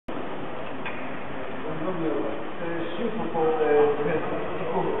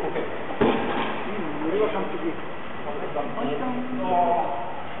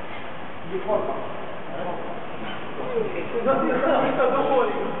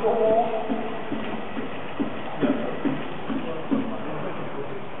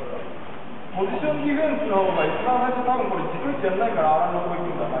ないから、あの子行く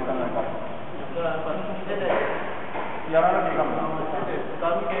んだ、毎回毎回。やらなきゃいかんの。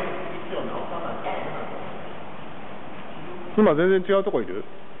今全然違うとこいる？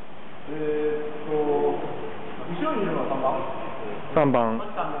後ろにいるのは3番。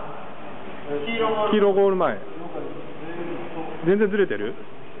黄色ゴール前。全然ずれてる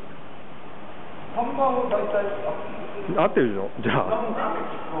？3番を大体合ってるの？じゃあ。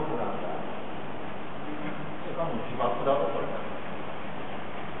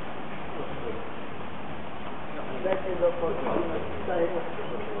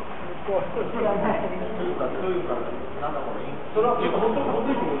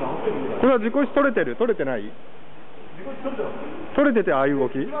これは自己取れてる？取れてない？取れててああいう動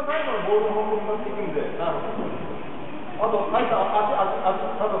き？今最後のボールの方向に向かっていくんで、あと入った足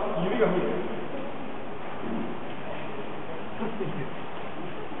指が見えてる。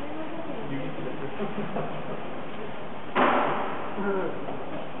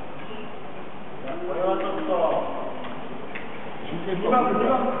これはちょっと2番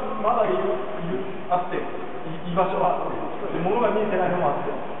まだあって居場所があって物が見えてないのもあっ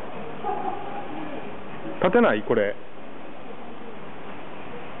て立てないこれ。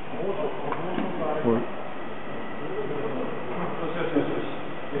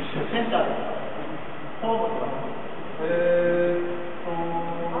センターで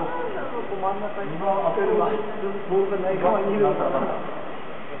真ん中に当てるボールがない側にいるのかな。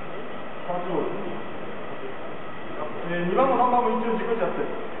2番も3番も一応自己やってる。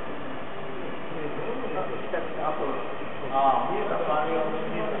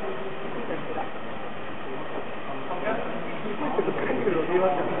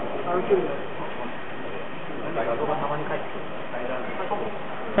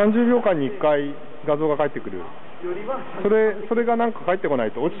30秒間に1回画像が返ってくる。それがなんか返ってこな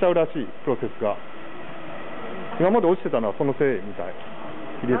いと落ちちゃうらしい、プロセスが。今まで落ちてたのはそのせいみたい。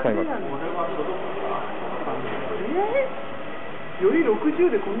入れさいます。より60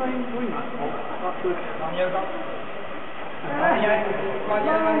でこんなに遠いの？な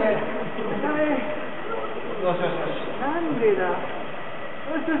んでだ。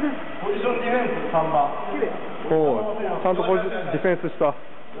ポジションディフェンス3番。おう、ちゃんとディフェンスした。ち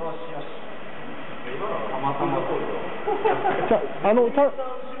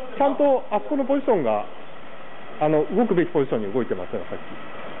ゃんとあそこのポジションが動くべきポジションに動いてますよ、さっき。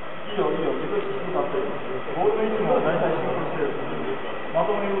いいよ。ボールの位置も大体仕事してる。ま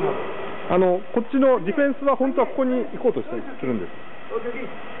ともに動く。こっちのディフェンスは本当はここに行こうとするんです。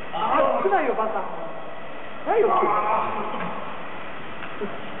来ないよ、バカ。ないよ。あ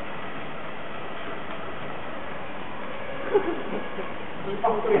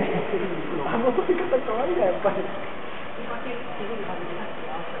の取り方かわいいな、やっぱり。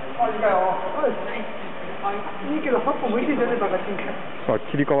マジかよ。いいけど8本向いてんじゃねえバカチンか。さあ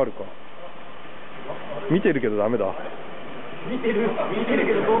切り替わるか。見てるけどダメだ。見てるけ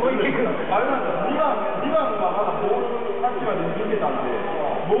どどういってくる。あれなんだ。2番がまだボールタッチまで見てたんで、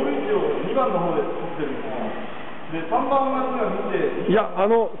ボール位置を2番の方で取ってるんですよ。で3番が見て。いや3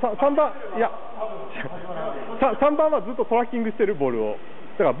番3番はずっとトラッキングしてるボールを。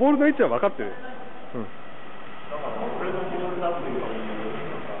だからボールの位置は分かってる。うん。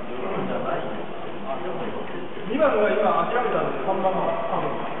2番が今諦めたんで3番が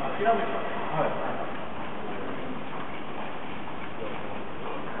諦めた。はい。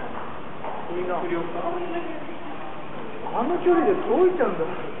あの距離で遠いちゃうんだ。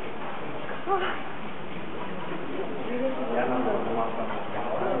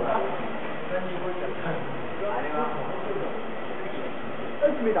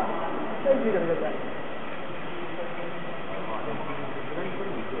決めた。決めたください。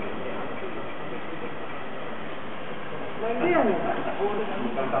なんでやねん。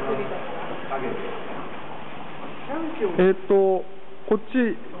こっ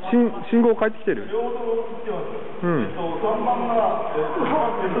ち信号返ってきてる。両方来てます。うん。3番が諦め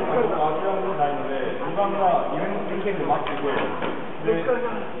ないので、2番がディフェンスで待ってて、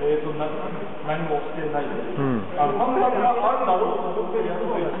何もしてないです。3番があるだろうと思ってやる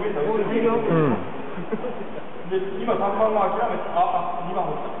と決めた後ろに。で、今3番が諦めて、2番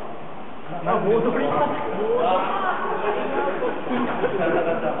も来た。戻りまし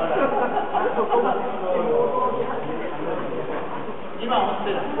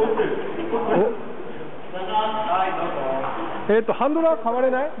た。ハンドラー変わ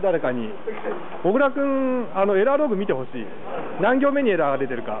れない？誰かに。小倉君、エラーログ見てほしい。何行目にエラーが出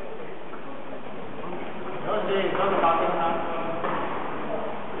てるか。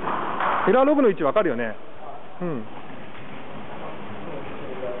エラーログの位置わかるよね。うん。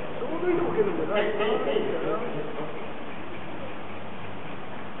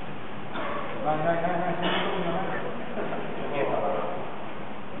見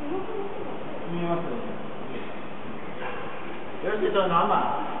えますよね。よし、そのま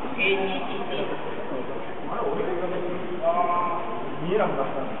ま。見えなくなっ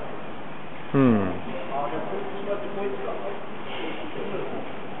たんです。うん。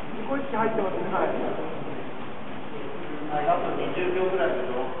こいつ入ってますね。はい。あと20秒ぐらいで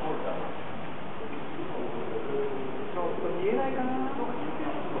どうだ。ちょっと見えないかな。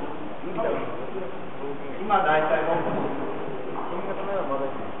今大体5分。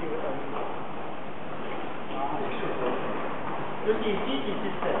よし、111っ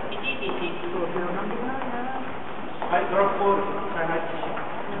て。はい、ドロップボール。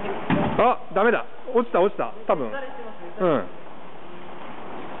あ、ダメだ。落ちた、多分。うん。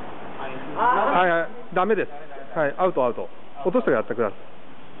はいはい、ダメです。はい、アウト。落としてやってください。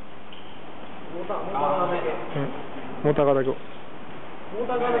モーター側だけ。はい。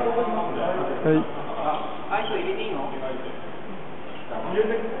アイス入れていいの？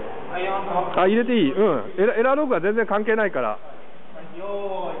あ、入れていい。うん。エラーログは全然関係ないから。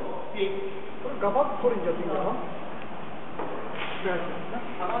よーい、ガバッと取りにやっていいかな。いや、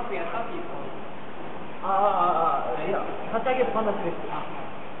立ち上げっぱなしです。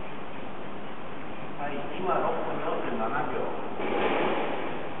はい、今6分47秒。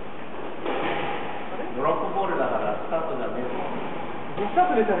ドロップボールだからスタートじゃねえぞ。スター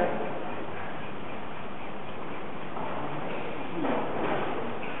トでしたね。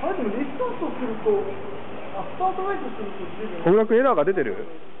あれでもリスタートすると、スタートライトすると随分小倉君エラーが出てる？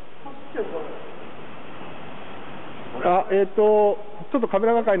走っちゃうから。ちょっとカメ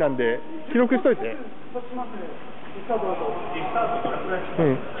ラ係なんで記録しといて。立ちますね。リスタートだと。リスタートどれくらいしう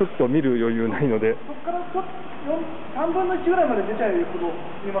ん、ちょっと見る余裕ないので。そこから3分の1ぐらいまで出ちゃうほど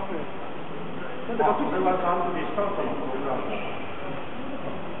見えますね。だってそれはちゃんとディスタンスのプログラムを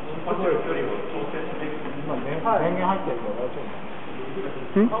走る距離を調節できる。今電源入ってるから大丈夫。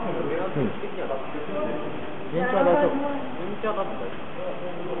うん。電池は大丈夫。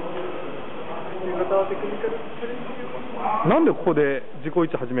なんでここで自己位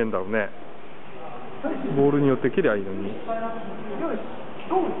置始めるんだろうね。ボールによって切りゃいいのに。うん。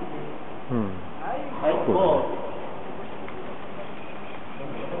はい、ゴー。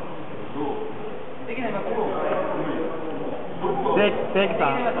できないか、できた。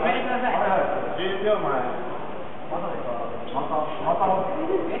10秒前。また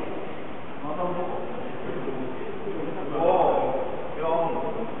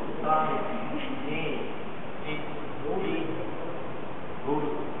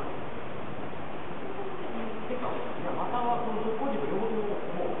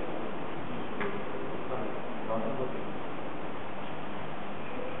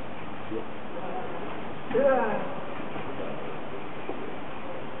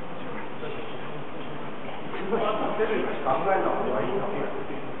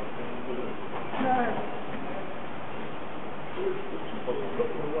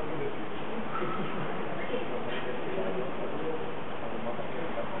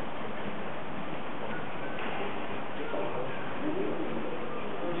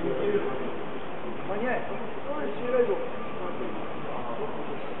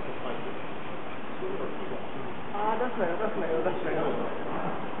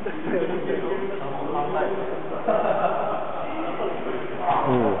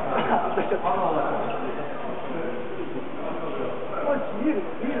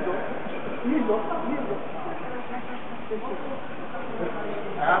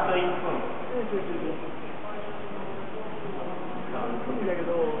あと1分。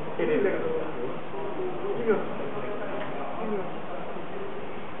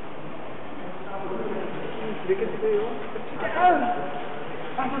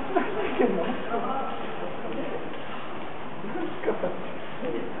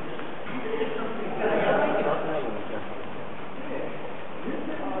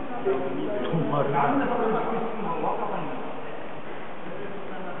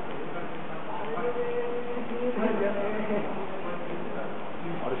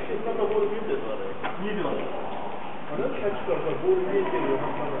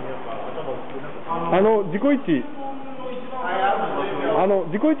自己位置、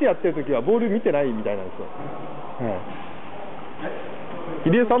自己位置やってるときはボール見てないみたいなんですよ。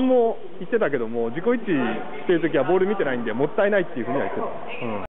入江さんも言ってたけども、自己位置してるときはボール見てないんでもったいないっていうふうには言ってた。